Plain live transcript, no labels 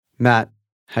Matt,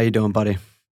 how you doing, buddy?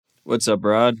 What's up,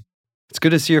 Rod? It's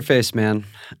good to see your face, man.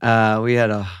 We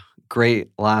had a great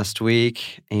last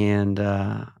week, and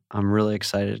I'm really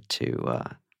excited to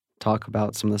talk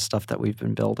about some of the stuff that we've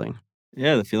been building.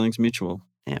 Yeah, the feeling's mutual.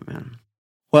 Yeah, man.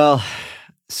 Well,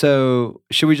 so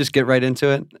should we just get right into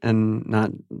it and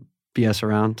not BS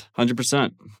around?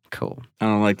 100%. Cool. I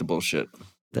don't like the bullshit.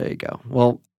 There you go.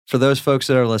 Well, for those folks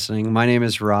that are listening, my name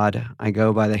is Rod. I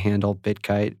go by the handle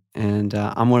BitKite, and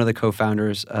I'm one of the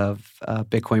co-founders of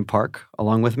Bitcoin Park,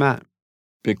 along with Matt.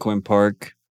 Bitcoin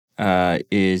Park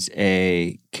is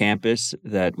a campus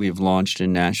that we've launched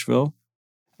in Nashville,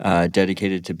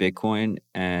 dedicated to Bitcoin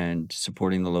and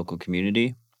supporting the local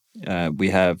community. We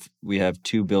have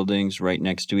two buildings right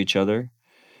next to each other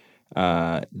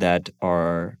that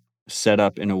are set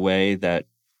up in a way that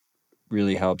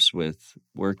really helps with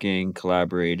working,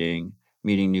 collaborating,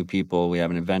 meeting new people. We have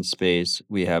an event space.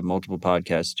 We have multiple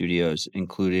podcast studios,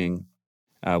 including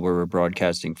where we're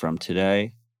broadcasting from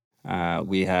today.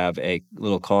 We have a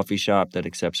little coffee shop that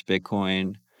accepts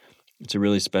Bitcoin. It's a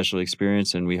really special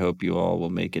experience, and we hope you all will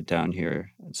make it down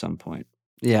here at some point.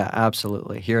 Yeah,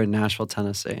 absolutely. Here in Nashville,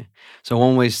 Tennessee. So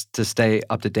one way to stay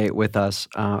up to date with us,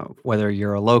 whether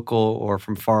you're a local or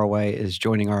from far away, is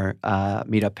joining our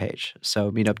meetup page.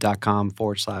 So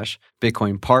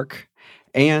meetup.com/Bitcoin Park.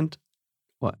 And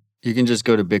what? You can just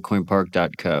go to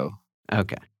bitcoinpark.co.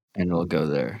 Okay. And it'll go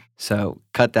there. So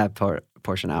cut that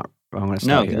portion out. I'm going to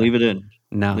start here. Leave it in.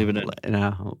 No. Leave it in.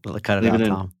 No, cut it leave out, it in.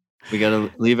 Tom. We got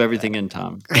to leave everything in,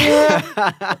 Tom.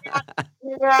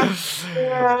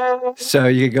 So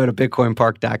you can go to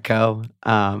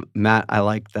bitcoinpark.co. Matt, I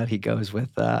like that he goes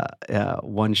with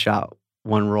one shot,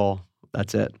 one roll.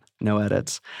 That's it. No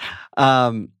edits.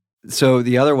 So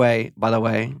the other way, by the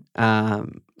way, are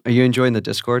you enjoying the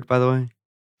Discord, by the way?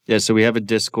 Yeah, so we have a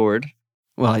Discord.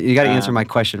 Well, you got to answer my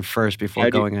question first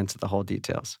before going into the whole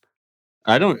details.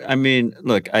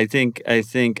 Look, I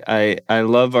think I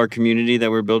love our community that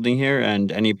we're building here,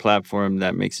 and any platform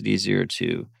that makes it easier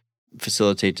to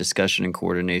facilitate discussion and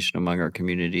coordination among our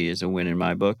community is a win in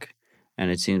my book.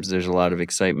 And it seems there's a lot of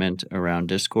excitement around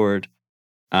Discord.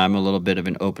 I'm a little bit of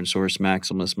an open source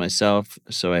maximalist myself,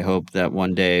 so I hope that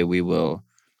one day we will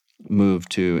move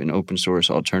to an open source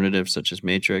alternative such as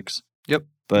Matrix. Yep.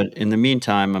 But in the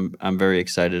meantime, I'm very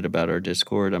excited about our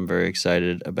Discord. I'm very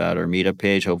excited about our Meetup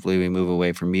page. Hopefully we move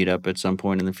away from Meetup at some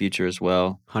point in the future as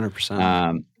well.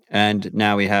 100%. And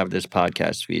now we have this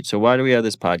podcast feed. So why do we have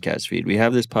this podcast feed? We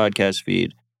have this podcast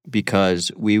feed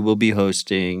because we will be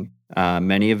hosting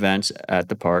many events at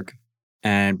the park.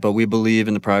 But we believe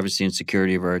in the privacy and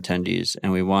security of our attendees.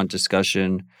 And we want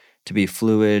discussion to be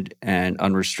fluid and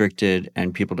unrestricted,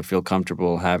 and people to feel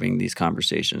comfortable having these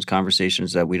conversations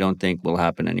that we don't think will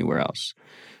happen anywhere else.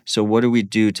 So what do we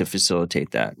do to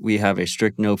facilitate that? We have a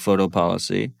strict no photo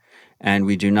policy, and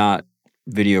we do not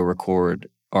video record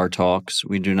our talks.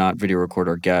 We do not video record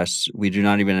our guests. We do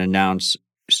not even announce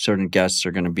certain guests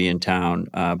are going to be in town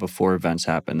before events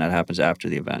happen. That happens after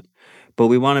the event. But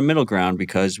we want a middle ground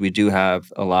because we do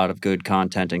have a lot of good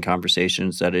content and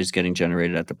conversations that is getting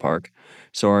generated at the park.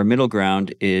 So our middle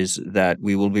ground is that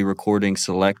we will be recording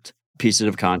select pieces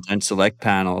of content, select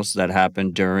panels that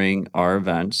happen during our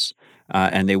events,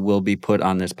 and they will be put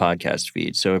on this podcast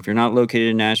feed. So if you're not located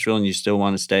in Nashville and you still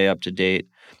want to stay up to date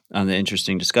on the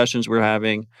interesting discussions we're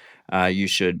having, you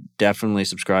should definitely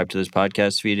subscribe to this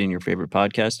podcast feed in your favorite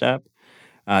podcast app.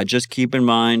 Just keep in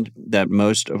mind that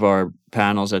most of our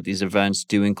panels at these events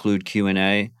do include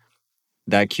Q&A.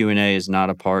 That Q&A is not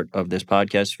a part of this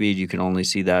podcast feed. You can only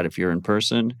see that if you're in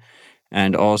person.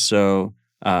 And also,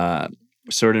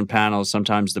 certain panels,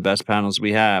 sometimes the best panels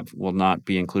we have, will not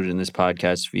be included in this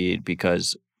podcast feed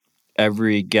because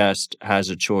every guest has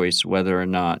a choice whether or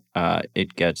not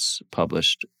it gets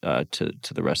published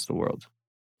to the rest of the world.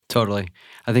 Totally.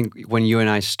 I think when you and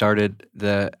I started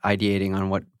the ideating on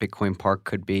what Bitcoin Park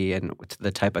could be and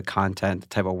the type of content, the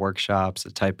type of workshops,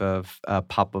 the type of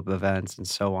pop-up events and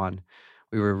so on,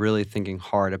 we were really thinking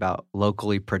hard about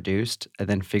locally produced and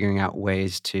then figuring out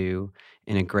ways to,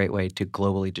 in a great way, to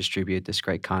globally distribute this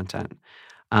great content.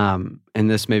 And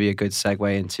this may be a good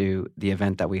segue into the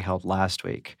event that we held last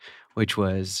week, which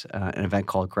was an event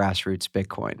called Grassroots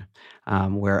Bitcoin,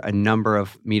 where a number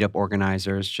of meetup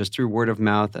organizers, just through word of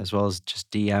mouth as well as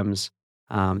just DMs,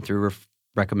 through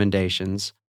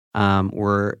recommendations,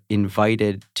 were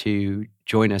invited to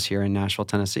join us here in Nashville,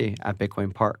 Tennessee at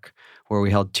Bitcoin Park, where we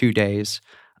held 2 days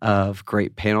of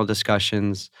great panel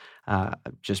discussions,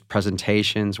 just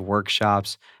presentations,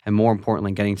 workshops, and more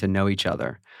importantly, getting to know each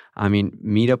other. I mean,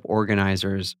 meetup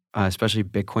organizers, especially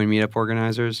Bitcoin meetup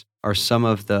organizers, are some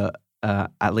of the,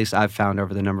 at least I've found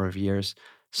over the number of years,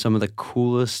 some of the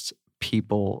coolest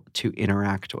people to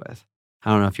interact with.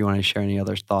 I don't know if you want to share any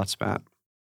other thoughts, Matt.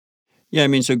 Yeah, I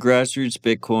mean, so Grassroots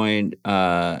Bitcoin,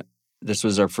 this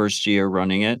was our first year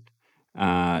running it.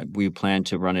 We plan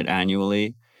to run it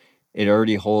annually. It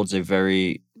already holds a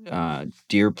very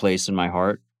dear place in my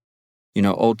heart.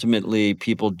 Ultimately,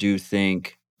 people do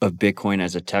think of Bitcoin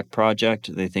as a tech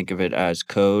project. They think of it as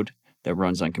code that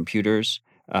runs on computers.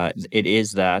 It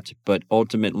is that, but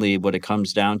ultimately, what it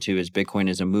comes down to is Bitcoin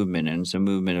is a movement, and it's a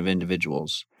movement of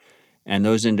individuals. And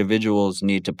those individuals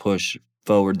need to push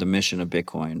forward the mission of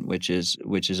Bitcoin, which is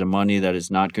a money that is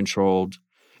not controlled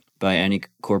by any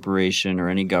corporation or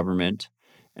any government,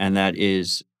 and that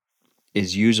is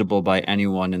usable by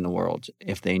anyone in the world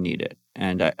if they need it.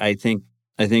 And I think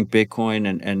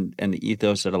Bitcoin and the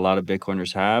ethos that a lot of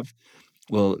Bitcoiners have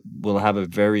will have a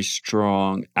very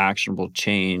strong, actionable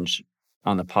change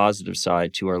on the positive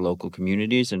side to our local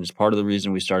communities. And it's part of the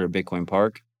reason we started Bitcoin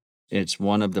Park. It's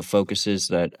one of the focuses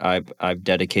that I've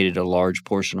dedicated a large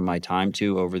portion of my time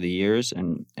to over the years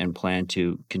and plan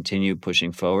to continue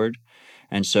pushing forward.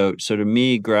 And so to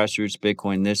me, Grassroots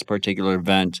Bitcoin, this particular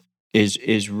event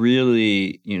is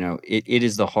really, it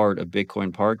is the heart of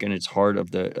Bitcoin Park, and it's heart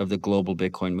of the global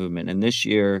Bitcoin movement. And this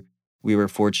year we were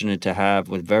fortunate to have,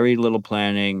 with very little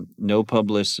planning, no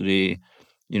publicity,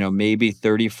 maybe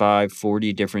 35,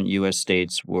 40 different US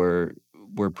states were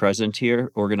present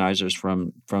here, organizers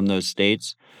from those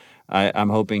states. I'm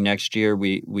hoping next year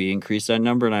we increase that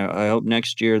number, and I hope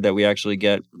next year that we actually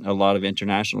get a lot of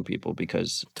international people,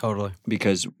 because Totally.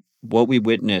 because what we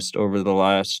witnessed over the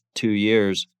last 2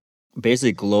 years,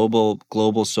 basically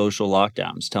global social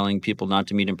lockdowns, telling people not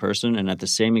to meet in person, and at the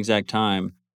same exact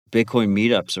time, Bitcoin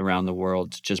meetups around the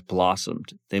world just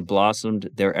blossomed. They blossomed.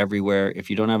 They're everywhere. If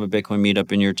you don't have a Bitcoin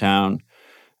meetup in your town,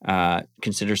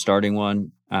 consider starting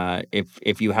one.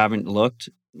 If you haven't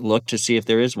look to see if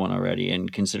there is one already,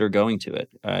 and consider going to it.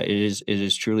 It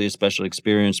is truly a special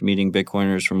experience meeting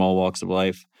Bitcoiners from all walks of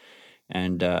life,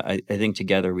 and I think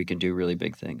together we can do really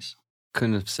big things.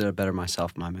 Couldn't have said it better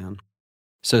myself, my man.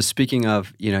 So speaking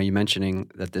of, you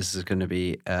mentioning that this is going to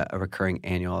be a recurring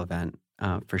annual event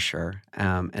for sure,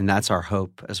 and that's our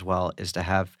hope as well, is to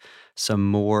have some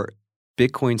more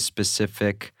Bitcoin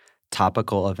specific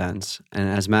topical events. And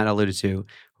as Matt alluded to,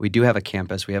 we do have a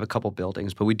campus, we have a couple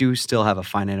buildings, but we do still have a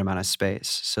finite amount of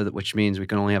space, so that which means we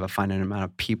can only have a finite amount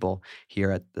of people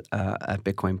here at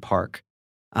Bitcoin Park.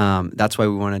 That's why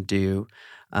we want to do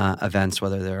events,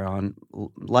 whether they're on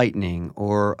Lightning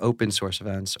or open source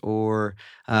events, or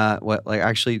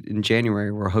actually in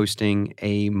January, we're hosting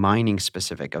a mining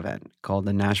specific event called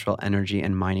the Nashville Energy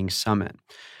and Mining Summit.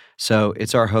 So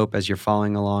it's our hope, as you're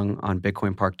following along on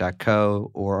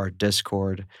bitcoinpark.co or our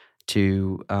Discord,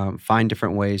 to find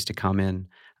different ways to come in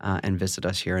and visit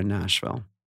us here in Nashville.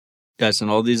 Yes, and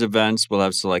all these events will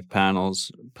have select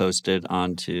panels posted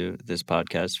onto this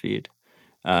podcast feed.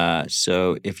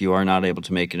 So if you are not able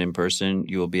to make it in person,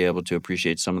 you will be able to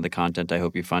appreciate some of the content. I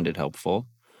hope you find it helpful.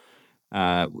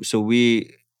 Rod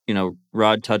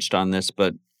touched on this,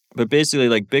 but basically,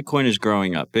 like, Bitcoin is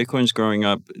growing up. Bitcoin's growing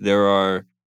up. There are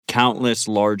countless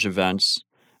large events,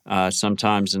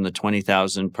 sometimes in the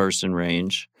 20,000 person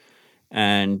range.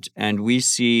 And we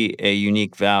see a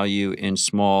unique value in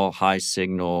small, high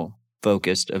signal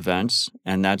focused events.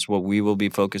 And that's what we will be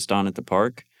focused on at the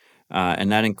park.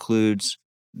 And that includes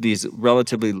these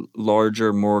relatively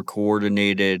larger, more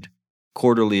coordinated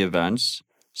quarterly events,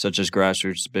 such as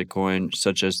Grassroots Bitcoin,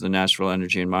 such as the Nashville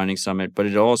Energy and Mining Summit. But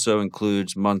it also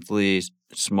includes monthly,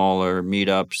 smaller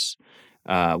meetups,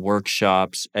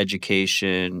 workshops,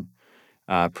 education,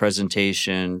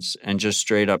 presentations, and just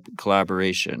straight up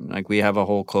collaboration. Like, we have a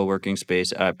whole co-working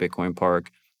space at Bitcoin Park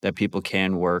that people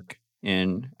can work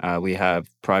in. We have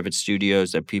private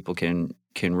studios that people can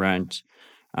rent.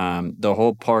 The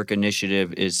whole park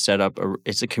initiative is set up.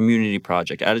 It's a community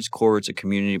project. At its core, it's a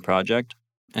community project,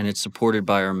 and it's supported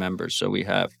by our members. So we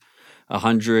have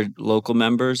 100 local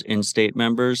members, in-state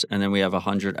members, and then we have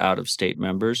 100 out-of-state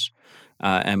members.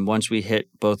 And once we hit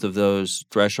both of those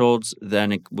thresholds,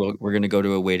 then we're going to go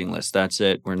to a waiting list. That's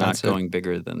it. We're not That's it. going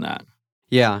bigger than that.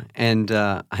 Yeah, and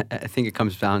I think it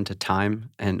comes down to time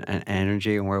and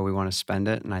energy and where we want to spend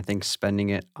it. And I think spending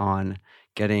it on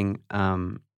getting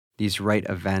these right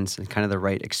events and kind of the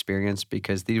right experience,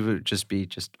 because these would just be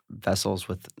vessels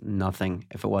with nothing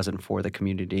if it wasn't for the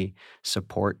community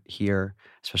support here,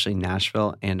 especially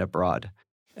Nashville and abroad.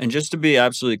 And just to be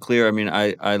absolutely clear, I mean,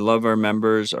 I love our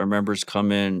members. Our members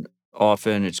come in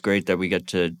often. It's great that we get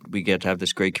to have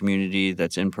this great community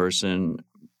that's in person,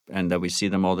 and that we see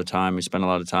them all the time. We spend a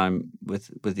lot of time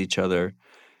with each other.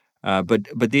 But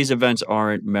these events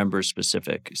aren't member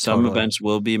specific. Some Totally. events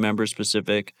will be member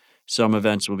specific. Some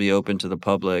events will be open to the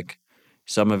public.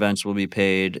 Some events will be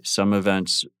paid. Some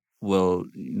events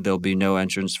there'll be no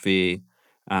entrance fee.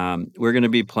 We're going to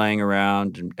be playing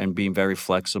around and being very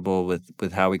flexible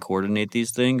with how we coordinate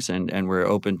these things, and we're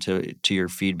open to your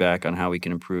feedback on how we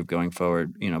can improve going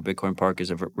forward. You know, Bitcoin Park is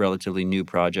a relatively new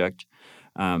project,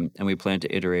 and we plan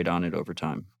to iterate on it over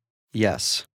time.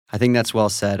 Yes. I think that's well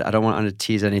said. I don't want to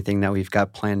tease anything that we've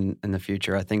got planned in the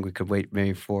future. I think we could wait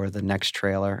maybe for the next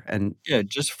trailer. And Yeah,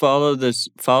 just follow this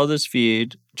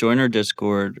feed, join our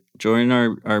Discord, join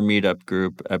our meetup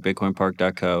group at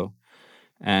bitcoinpark.co,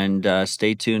 and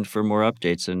stay tuned for more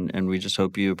updates. And we just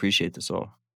hope you appreciate this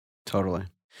all. totally.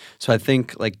 So I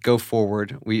think like go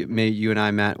forward, you and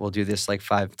I, Matt, will do this like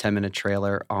 5, 10 minute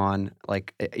trailer on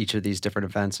like each of these different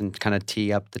events and kind of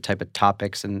tee up the type of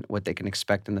topics and what they can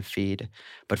expect in the feed.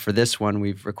 But for this one,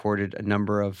 we've recorded a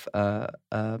number of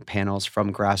panels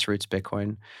from Grassroots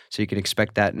Bitcoin, so you can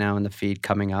expect that now in the feed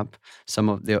coming up.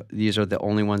 These are the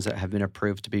only ones that have been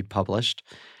approved to be published,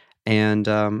 and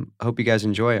I hope you guys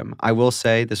enjoy them. I will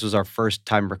say this was our first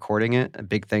time recording it. A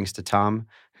big thanks to Tom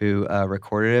who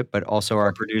recorded it, but also Our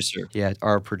our producer. yeah,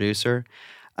 our producer,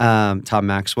 Tom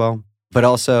Maxwell. But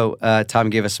also,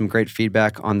 Tom gave us some great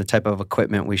feedback on the type of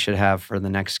equipment we should have for the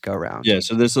next go round. Yeah,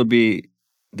 so this will be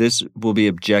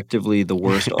objectively the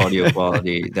worst audio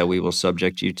quality that we will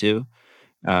subject you to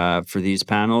for these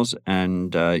panels,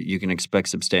 and you can expect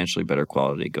substantially better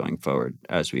quality going forward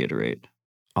as we iterate.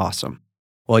 Awesome.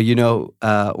 Well, you know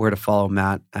where to follow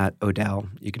Matt at Odell.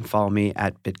 You can follow me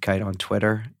at BitKite on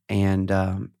Twitter. And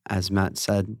as Matt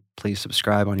said, please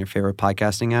subscribe on your favorite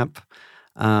podcasting app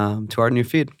to our new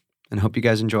feed. And hope you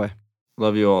guys enjoy.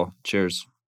 Love you all. Cheers.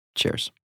 Cheers.